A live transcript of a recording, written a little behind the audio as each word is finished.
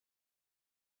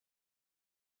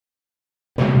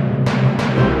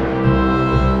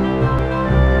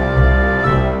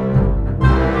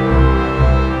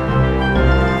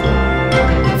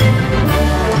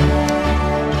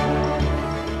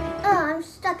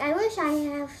I wish I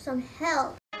have some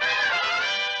help.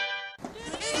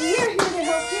 We're here to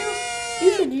help you.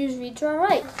 You should use Read to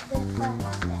Write.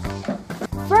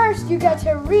 First, you got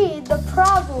to read the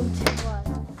problem to us.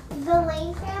 The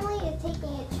Lane family is taking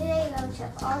a 2-day road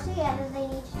trip. Altogether, they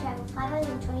need to travel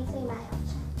 523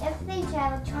 miles. If they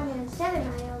travel 207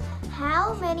 miles,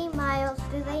 how many miles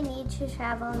do they need to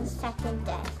travel on the second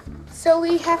day? So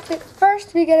we have to,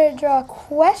 first we gotta draw a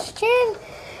question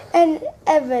and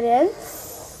evidence.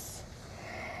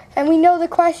 And we know the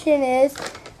question is,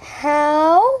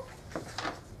 how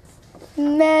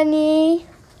many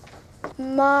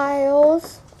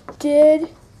miles did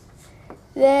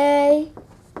they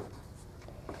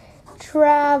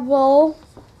travel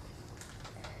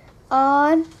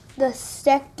on the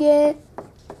second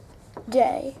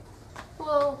day?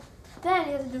 Well, then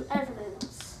you have to do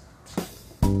evidence.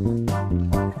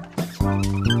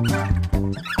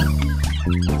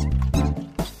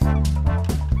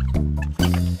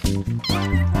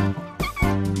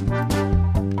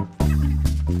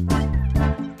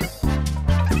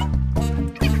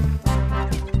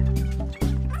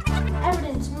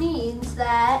 Evidence means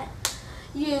that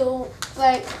you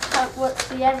what's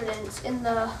the evidence in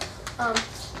the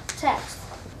text.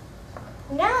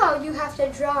 Now you have to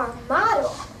draw a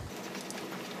model.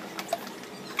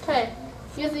 Okay,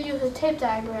 you have to use a tape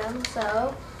diagram.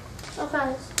 So,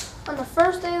 okay, on the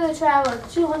first day they traveled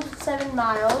 207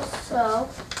 miles. So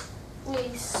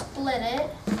we split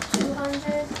it.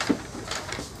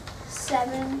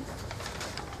 207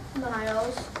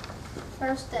 miles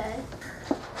first day.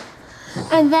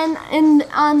 And then in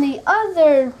the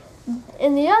other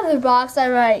box I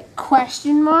write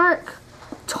question mark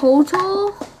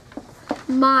total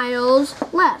miles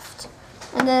left.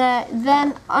 And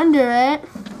then under it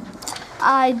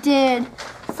I did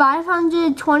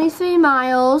 523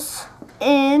 miles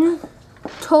in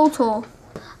total.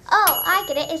 Oh, I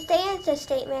get it. It's the answer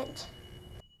statement.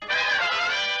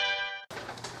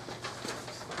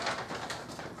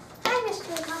 Hi,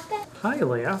 Mr. Cochran. Hi,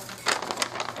 Leah.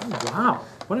 Oh, wow,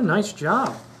 what a nice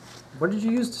job. What did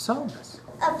you use to solve this?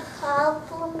 A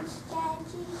problem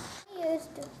strategy. I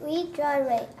used Read, Draw,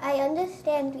 Write. I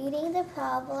understand reading the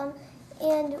problem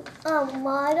and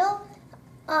model,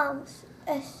 a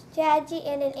strategy,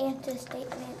 and an answer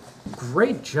statement.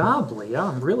 Great job, Leah.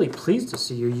 I'm really pleased to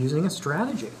see you using a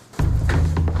strategy.